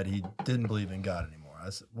son said he didn't believe in God anymore? I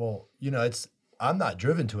said, well, you know, I'm not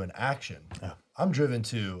driven to an action. Yeah. I'm driven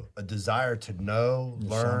to a desire to know,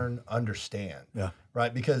 learn, understand. Yeah.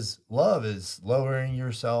 Right? Because love is lowering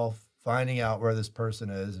yourself, finding out where this person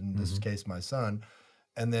is, in this case, my son,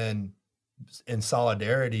 and then in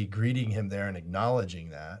solidarity, greeting him there and acknowledging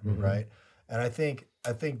that, right? And I think,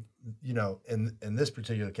 you know, in this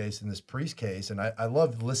particular case, in this priest case, and I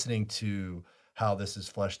love listening to how this is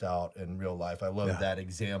fleshed out in real life. I love that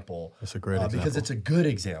example. That's a great example. Because it's a good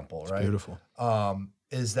example, right? Beautiful.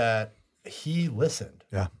 Is that he listened,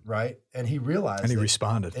 right? And he realized. And he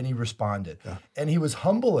responded. And he responded. Yeah. And he was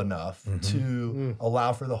humble enough to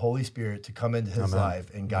allow for the Holy Spirit to come into his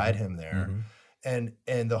life and guide him there. And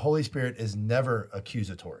the Holy Spirit is never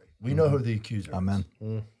accusatory. We know who the accuser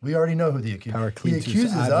is. We already know who the accuser is. He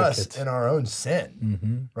accuses us in our own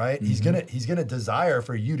sin, right? He's gonna desire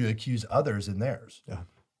for you to accuse others in theirs. Yeah.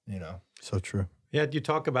 You know? So true. Yeah, you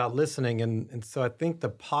talk about listening, and so I think the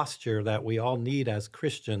posture that we all need as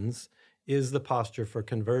Christians is the posture for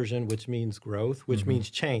conversion, which means growth, which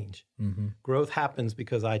means change. Growth happens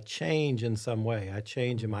because I change in some way. I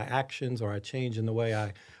change in my actions, or I change in the way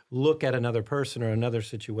I look at another person or another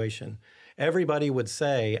situation. Everybody would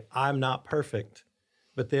say, I'm not perfect,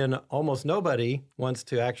 but then almost nobody wants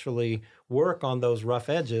to actually work on those rough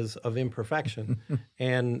edges of imperfection.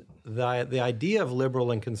 And the idea of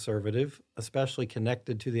liberal and conservative, especially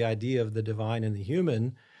connected to the idea of the divine and the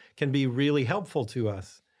human, can be really helpful to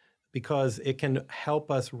us, because it can help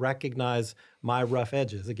us recognize my rough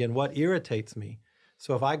edges. Again, what irritates me.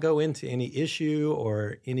 So if I go into any issue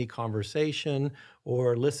or any conversation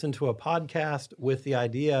or listen to a podcast with the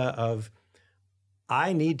idea of,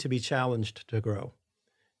 I need to be challenged to grow,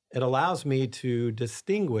 it allows me to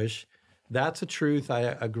distinguish, that's a truth I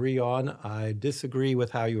agree on, I disagree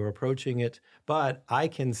with how you're approaching it, but I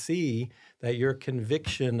can see that your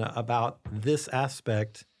conviction about this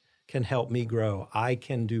aspect can help me grow. I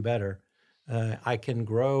can do better. I can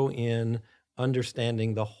grow in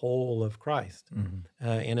understanding the whole of Christ.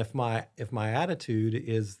 And if my attitude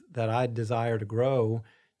is that I desire to grow,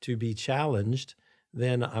 to be challenged,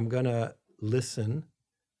 then I'm going to listen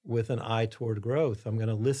with an eye toward growth. I'm going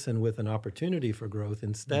to listen with an opportunity for growth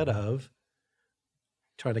instead of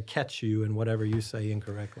trying to catch you in whatever you say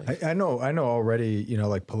incorrectly. I know already, you know,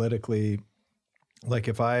 like politically, like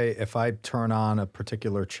if I turn on a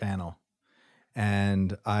particular channel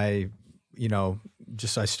and I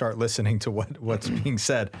start listening to what's being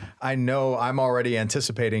said, I know I'm already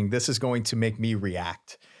anticipating this is going to make me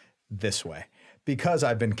react this way, because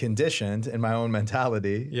I've been conditioned in my own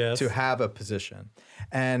mentality to have a position.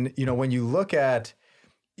 And, you know, when you look at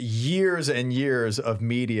years and years of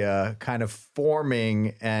media kind of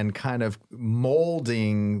forming and kind of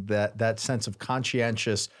molding that sense of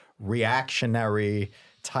conscientious reactionary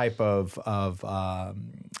type of I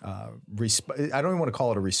don't even want to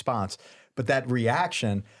call it a response, but that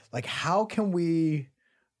reaction, like how can we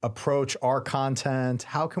approach our content?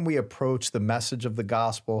 How can we approach the message of the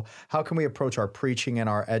gospel? How can we approach our preaching and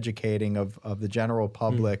our educating of the general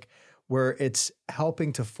public where it's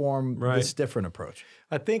helping to form this different approach?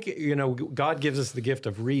 I think, God gives us the gift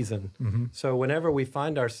of reason. So whenever we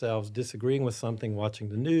find ourselves disagreeing with something, watching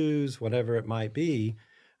the news, whatever it might be,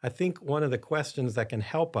 I think one of the questions that can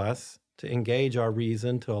help us to engage our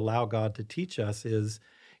reason, to allow God to teach us is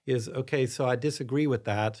okay, so I disagree with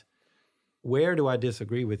that. Where do I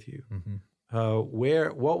disagree with you?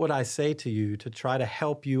 What would I say to you to try to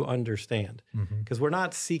help you understand? Because we're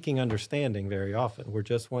not seeking understanding very often. We're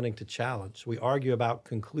just wanting to challenge. We argue about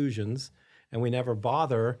conclusions, and we never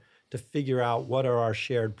bother to figure out what are our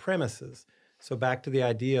shared premises. So back to the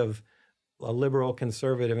idea of a liberal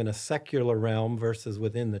conservative in a secular realm versus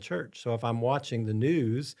within the church. So if I'm watching the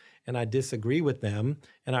news and I disagree with them,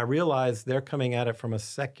 and I realize they're coming at it from a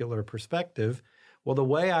secular perspective, well, the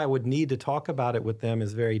way I would need to talk about it with them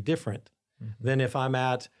is very different than if I'm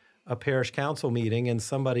at a parish council meeting and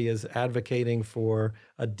somebody is advocating for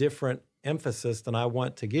a different emphasis than I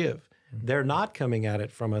want to give. They're not coming at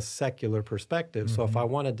it from a secular perspective. So if I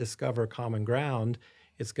want to discover common ground,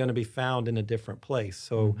 it's going to be found in a different place.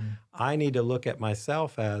 So I need to look at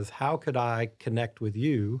myself as, how could I connect with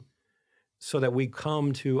you so that we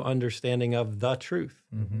come to understanding of the truth?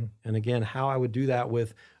 And again, how I would do that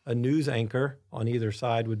with a news anchor on either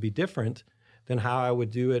side would be different than how I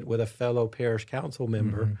would do it with a fellow parish council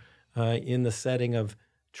member in the setting of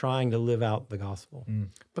trying to live out the gospel.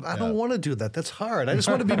 But I don't want to do that. That's hard. I just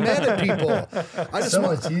want to be mad at people. I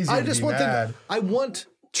just want I want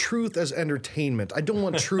truth as entertainment. I don't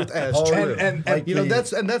want truth as truth. And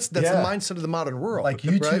that's the mindset of the modern world. Like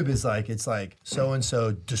YouTube is like, it's like so and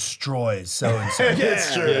so destroys so and so.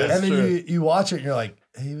 It's true. And then you watch it and you're like,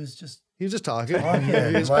 he was just talking.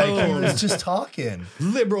 He was just talking.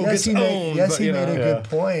 Liberal gets he owned. made a good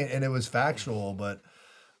point, and it was factual, but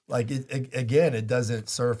like it doesn't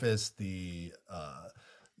surface the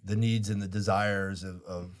needs and the desires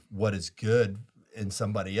of what is good in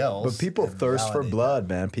somebody else. But people thirst for blood,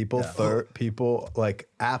 man. People like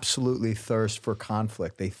absolutely thirst for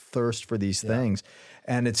conflict. They thirst for these things.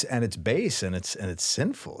 And it's base and it's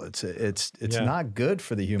sinful. It's not good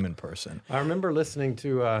for the human person. I remember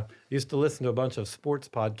used to listen to a bunch of sports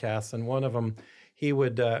podcasts, and one of them, he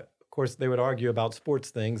would, of course, they would argue about sports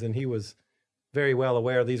things, and he was very well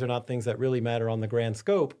aware these are not things that really matter on the grand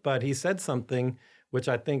scope. But he said something which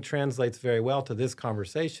I think translates very well to this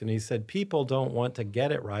conversation. He said, people don't want to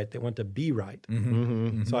get it right, they want to be right.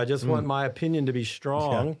 So I just want my opinion to be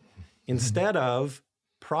strong instead of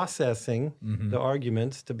processing the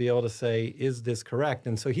arguments to be able to say, is this correct?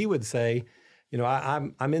 And so he would say,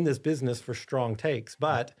 I'm in this business for strong takes,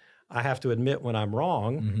 but I have to admit when I'm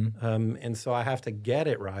wrong, and so I have to get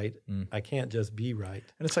it right. I can't just be right.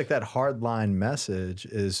 And it's like that hardline message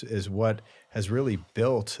is what has really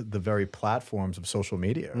built the very platforms of social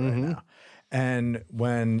media right now. And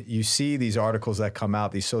when you see these articles that come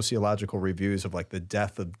out, these sociological reviews of like the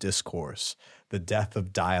death of discourse, the death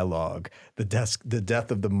of dialogue, the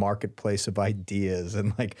death of the marketplace of ideas,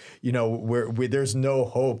 and like, where there's no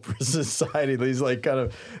hope for society. These like kind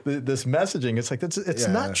of this messaging. It's like it's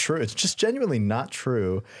not true. It's just genuinely not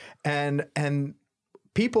true. And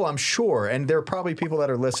people, I'm sure, and there are probably people that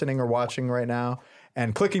are listening or watching right now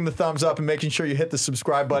and clicking the thumbs up and making sure you hit the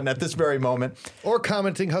subscribe button at this very moment. Or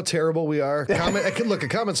commenting how terrible we are. Look, a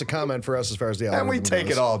comment's a comment for us as far as the algorithm And we take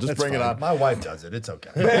goes. it all. Just bring it on. My wife does it. It's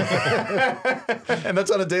okay. And that's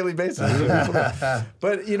on a daily basis.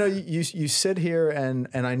 But, you sit here and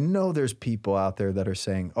I know there's people out there that are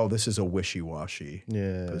saying, oh, this is a wishy-washy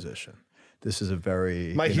position. This is a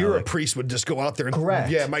very... My hero priest would just go out there and... Correct.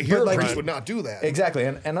 Yeah, my hero priest would not do that. Exactly.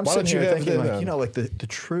 And I'm sitting here thinking, the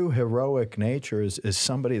true heroic nature is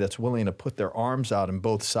somebody that's willing to put their arms out on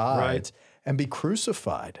both sides and be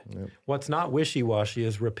crucified. What's not wishy-washy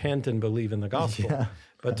is repent and believe in the gospel.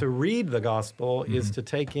 But to read the gospel is to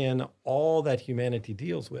take in all that humanity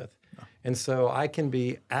deals with. And so I can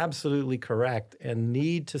be absolutely correct and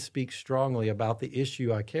need to speak strongly about the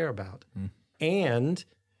issue I care about. And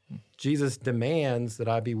Jesus demands that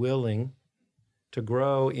I be willing to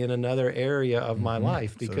grow in another area of my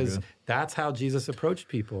life, because that's how Jesus approached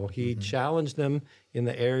people. He challenged them in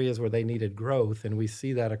the areas where they needed growth, and we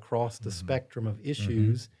see that across the spectrum of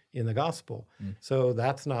issues in the gospel. So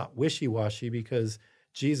that's not wishy-washy, because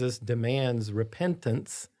Jesus demands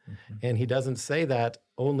repentance, and he doesn't say that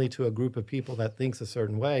only to a group of people that thinks a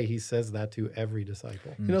certain way. He says that to every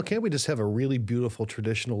disciple. You know, can't we just have a really beautiful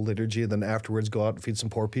traditional liturgy and then afterwards go out and feed some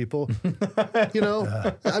poor people? You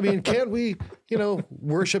know, I mean, can't we, you know,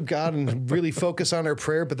 worship God and really focus on our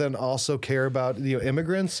prayer, but then also care about, you know,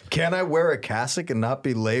 immigrants? Can I wear a cassock and not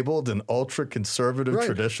be labeled an ultra conservative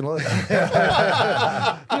traditionalist?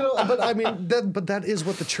 You know, but I mean, that is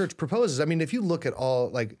what the church proposes. I mean, if you look at all,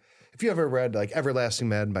 like, if you ever read like Everlasting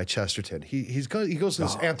Man by Chesterton, he goes to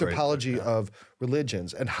this anthropology of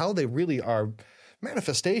religions and how they really are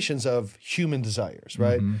manifestations of human desires,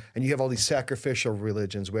 right? And you have all these sacrificial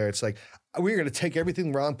religions where it's like, we're going to take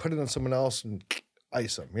everything wrong, put it on someone else and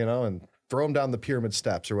ice them, you know, and throw them down the pyramid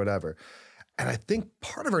steps or whatever. And I think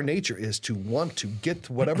part of our nature is to want to get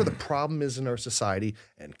to whatever the problem is in our society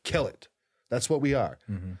and kill it. That's what we are.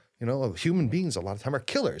 You know, human beings a lot of time are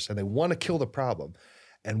killers and they want to kill the problem.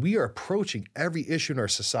 And we are approaching every issue in our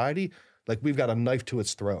society like we've got a knife to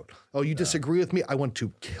its throat. Oh, you disagree with me? I want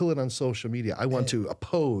to kill it on social media. I want to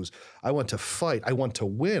oppose. I want to fight. I want to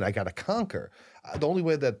win. I got to conquer. The only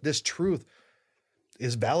way that this truth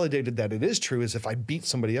is validated that it is true is if I beat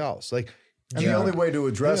somebody else. Like, the only way to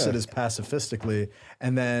address it is pacifistically,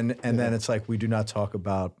 and then it's like we do not talk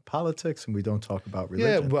about politics and we don't talk about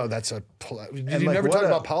religion. Yeah, well, that's you never talk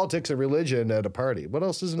about politics and religion at a party. What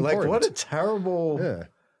else is important? Like, what a terrible,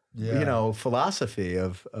 you know, philosophy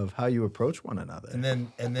of how you approach one another. And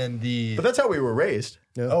then but that's how we were raised.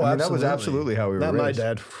 Yeah. Oh, I mean, absolutely. that was absolutely how we were Not raised. my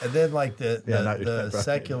dad. And then like the right.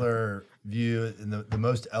 secular view and the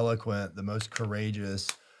most eloquent, the most courageous,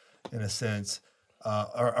 in a sense,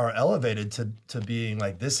 are elevated to being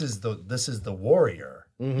like this is the warrior,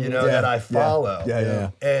 you know, that I follow.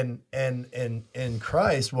 And in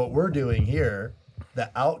Christ, what we're doing here,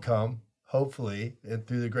 the outcome, hopefully, and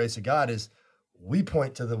through the grace of God, is we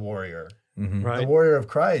point to the warrior. Right. The warrior of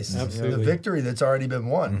Christ, Absolutely. the victory that's already been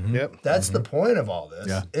won. Yep. That's the point of all this.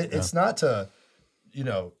 Yeah. It's not to, you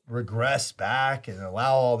know, regress back and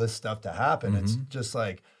allow all this stuff to happen. It's just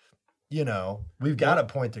like, you know, we've got to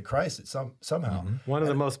point to Christ somehow. One of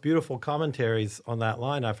the most beautiful commentaries on that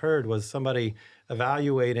line I've heard was somebody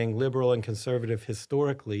evaluating liberal and conservative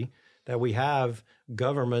historically, that we have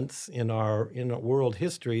governments in our world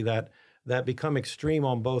history that become extreme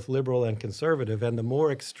on both liberal and conservative. And the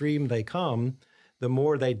more extreme they come, the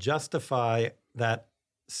more they justify that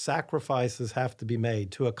sacrifices have to be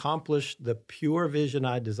made. To accomplish the pure vision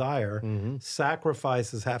I desire,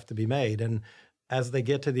 sacrifices have to be made. And as they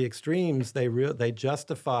get to the extremes, they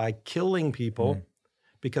justify killing people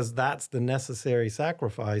because that's the necessary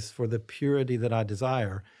sacrifice for the purity that I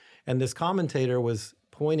desire. And this commentator was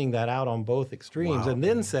pointing that out on both extremes and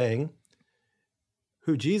then saying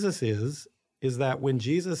who Jesus is that when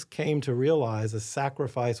Jesus came to realize a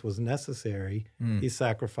sacrifice was necessary, he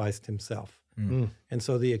sacrificed himself. And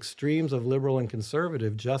so the extremes of liberal and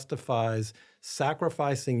conservative justifies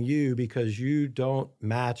sacrificing you because you don't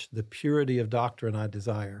match the purity of doctrine I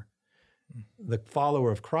desire. The follower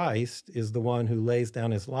of Christ is the one who lays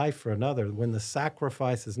down his life for another. When the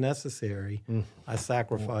sacrifice is necessary, I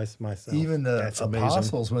sacrifice myself. Even the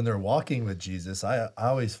apostles, when they're walking with Jesus, I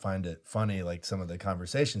always find it funny, like some of the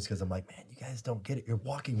conversations, because I'm like, man, you guys don't get it. You're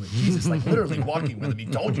walking with Jesus, like literally walking with him. He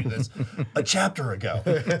told you this a chapter ago.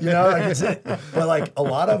 You know, like but like a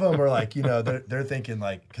lot of them are like, you know, they're thinking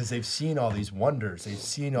like, because they've seen all these wonders, they've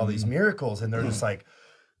seen all these miracles, and they're just like,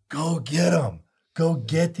 go get them. Go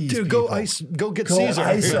get these people. Go get Caesar.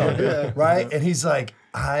 Ice them, right? And he's like,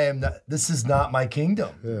 this is not my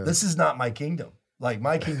kingdom. This is not my kingdom. Like,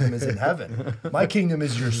 my kingdom is in heaven. My kingdom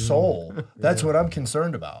is your soul. That's what I'm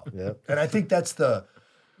concerned about. And I think that's the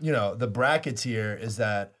brackets here is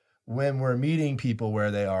that when we're meeting people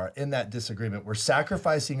where they are in that disagreement, we're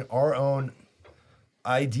sacrificing our own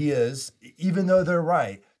ideas, even though they're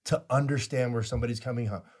right, to understand where somebody's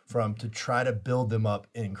coming from, to try to build them up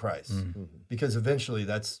in Christ. Because eventually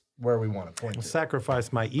that's where we want to point to.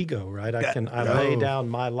 Sacrifice my ego, right? I lay down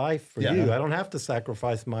my life for you. I don't have to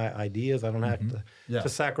sacrifice my ideas. I don't have to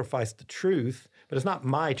sacrifice the truth, but it's not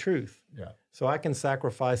my truth. So I can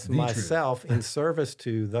sacrifice myself in service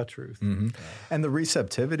to the truth. And the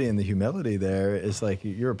receptivity and the humility there is like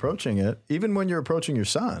you're approaching it, even when you're approaching your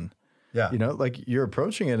son. You know, like you're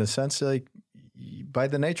approaching it in a sense like by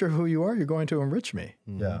the nature of who you are, you're going to enrich me.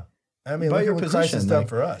 I mean, look at what Christ has done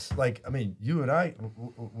for us. Like, I mean, you and I,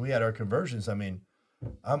 we had our conversions. I mean,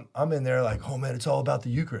 I'm in there like, oh man, it's all about the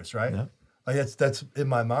Eucharist, right? Like that's in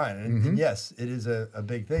my mind. And yes, it is a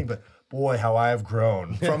big thing, but boy, how I have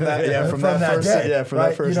grown from that, from that first day. That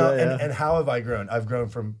first day. And how have I grown? I've grown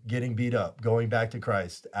from getting beat up, going back to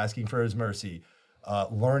Christ, asking for his mercy,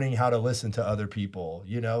 learning how to listen to other people,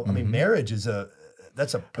 you know? I mean, marriage is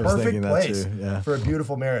that's a was perfect thinking that place too, yeah. for a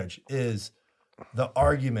beautiful marriage is the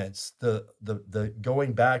arguments, the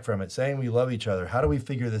going back from it, saying we love each other. How do we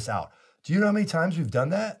figure this out? Do you know how many times we've done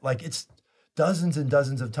that? Like it's dozens and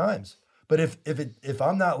dozens of times. But if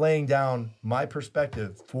I'm not laying down my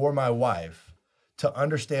perspective for my wife to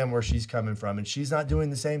understand where she's coming from and she's not doing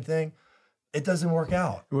the same thing, it doesn't work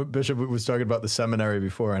out. Bishop was talking about the seminary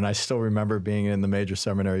before, and I still remember being in the major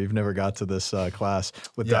seminary. You've never got to this class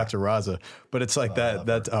with Dr. Raza, but it's like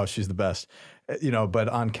she's the best. But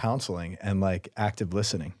on counseling and like active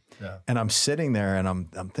listening. Yeah. And I'm sitting there and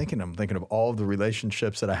I'm thinking of all of the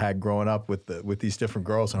relationships that I had growing up with these different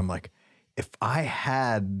girls, and I'm like, if I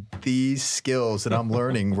had these skills that I'm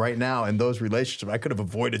learning right now in those relationships, I could have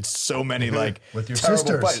avoided so many like with your terrible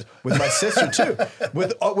sisters, fights. With my sister too,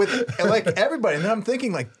 with like everybody. And then I'm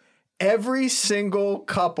thinking like every single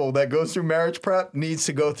couple that goes through marriage prep needs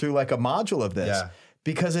to go through like a module of this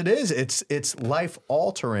because it's life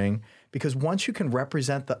altering. Because once you can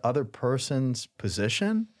represent the other person's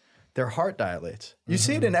position, their heart dilates. You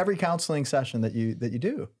see it in every counseling session that you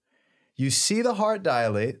do. You see the heart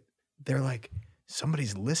dilate. They're like,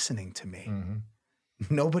 somebody's listening to me.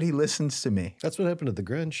 Nobody listens to me. That's what happened to the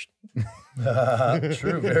Grinch.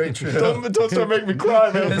 True, very true. Don't start making me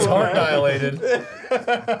cry, man. His heart dilated.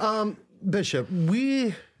 Bishop,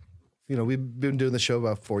 we've been doing the show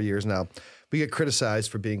about 4 years now. We get criticized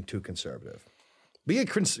for being too conservative. We get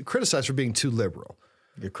criticized for being too liberal.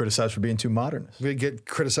 You get criticized for being too modernist. We get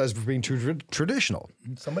criticized for being too traditional.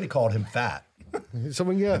 Somebody called him fat.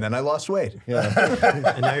 Someone, yeah. And then I lost weight. Yeah.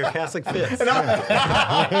 And now you're Catholic fits.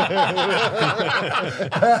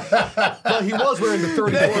 Well, he was wearing the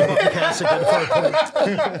 34 bucket cassock at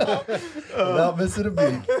the Without missing a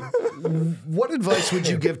beat. What advice would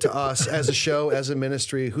you give to us as a show, as a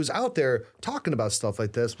ministry, who's out there talking about stuff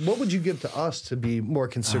like this? What would you give to us to be more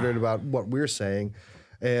considerate about what we're saying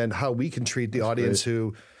and how we can treat the audience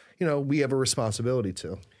who, we have a responsibility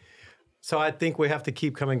to? So I think we have to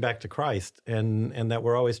keep coming back to Christ and that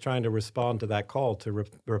we're always trying to respond to that call to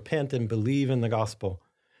repent and believe in the gospel.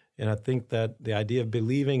 And I think that the idea of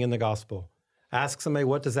believing in the gospel, ask somebody,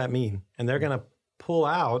 what does that mean? And they're going to pull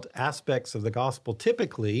out aspects of the gospel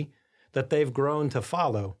typically that they've grown to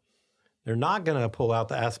follow. They're not going to pull out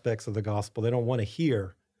the aspects of the gospel they don't want to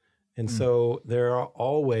hear. And so there are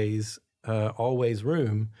always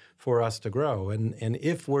room for us to grow. And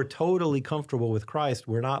if we're totally comfortable with Christ,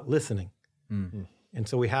 we're not listening. And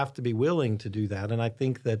so we have to be willing to do that. And I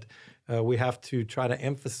think that we have to try to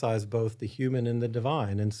emphasize both the human and the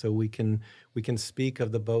divine. And so we can speak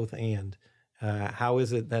of the both and. How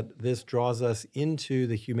is it that this draws us into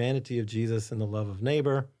the humanity of Jesus and the love of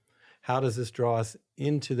neighbor? How does this draw us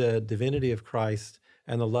into the divinity of Christ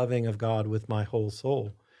and the loving of God with my whole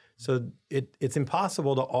soul? So it's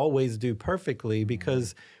impossible to always do perfectly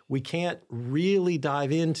because we can't really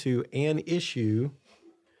dive into an issue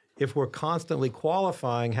if we're constantly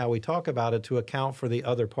qualifying how we talk about it to account for the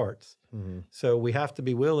other parts. So we have to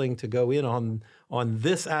be willing to go in on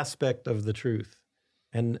this aspect of the truth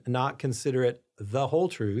and not consider it the whole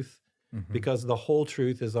truth, because the whole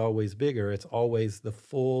truth is always bigger. It's always the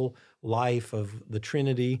full life of the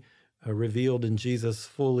Trinity revealed in Jesus,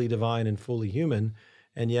 fully divine and fully human.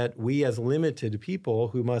 And yet we as limited people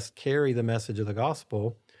who must carry the message of the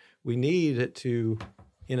gospel, we need to,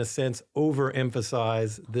 in a sense,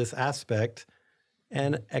 overemphasize this aspect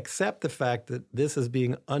and accept the fact that this is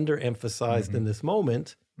being underemphasized in this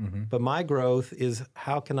moment. But my growth is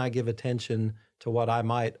how can I give attention to what I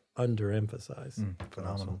might underemphasize?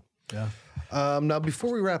 Phenomenal. Yeah. Now,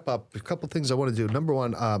 before we wrap up, a couple things I want to do. Number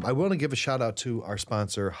one, I want to give a shout out to our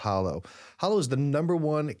sponsor, Hallow. Hallow is the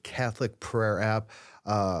 #1 Catholic prayer app.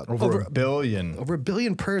 Over a billion. Over a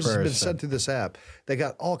billion prayers has been sent through this app. They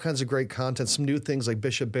got all kinds of great content, some new things like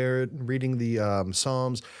Bishop Barrett reading the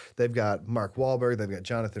Psalms. They've got Mark Wahlberg. They've got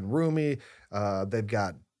Jonathan Rumi. They've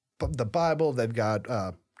got the Bible. They've got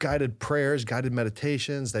guided prayers, guided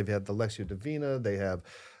meditations. They've had the Lectio Divina. They have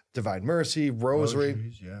Divine Mercy, Rosary.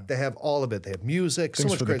 Rosaries, yeah. They have all of it. They have music, Things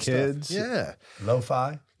so much for the great kids. stuff. Yeah.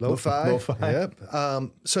 Lo-fi. Lo-fi. Yep.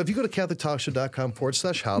 So if you go to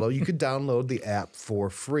CatholicTalkShow.com/Hallow, you could download the app for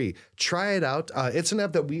free. Try it out. It's an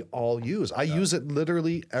app that we all use. I use it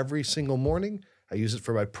literally every single morning. I use it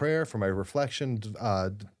for my prayer, for my reflection,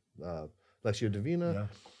 Lectio Divina.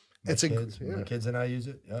 Yeah. My kids and I use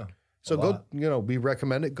it. Yeah. So go, we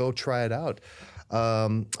recommend it. Go try it out.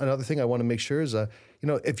 Another thing I want to make sure is,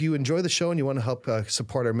 if you enjoy the show and you want to help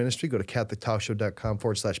support our ministry, go to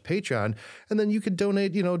CatholicTalkShow.com/Patreon, and then you could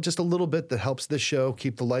donate, just a little bit that helps this show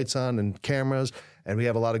keep the lights on and cameras. And we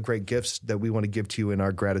have a lot of great gifts that we want to give to you in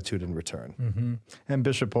our gratitude in return. And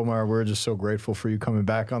Bishop Polmeyer, we're just so grateful for you coming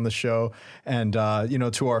back on the show. And,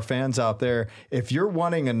 to our fans out there, if you're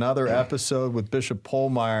wanting another episode with Bishop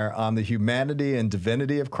Polmeyer on the humanity and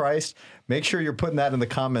divinity of Christ, make sure you're putting that in the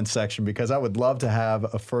comments section, because I would love to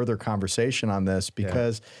have a further conversation on this,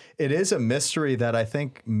 because it is a mystery that I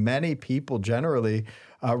think many people generally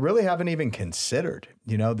really haven't even considered,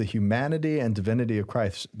 the humanity and divinity of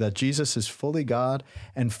Christ, that Jesus is fully God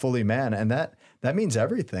and fully man. And that means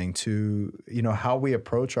everything to, how we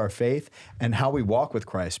approach our faith and how we walk with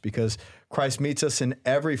Christ, because Christ meets us in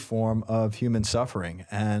every form of human suffering,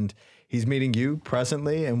 and he's meeting you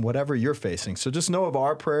presently in whatever you're facing. So just know of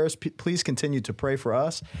our prayers. Please continue to pray for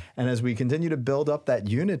us. And as we continue to build up that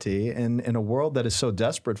unity in a world that is so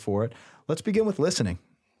desperate for it, let's begin with listening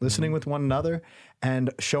with one another and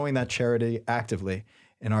showing that charity actively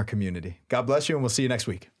in our community. God bless you, and we'll see you next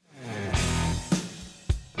week.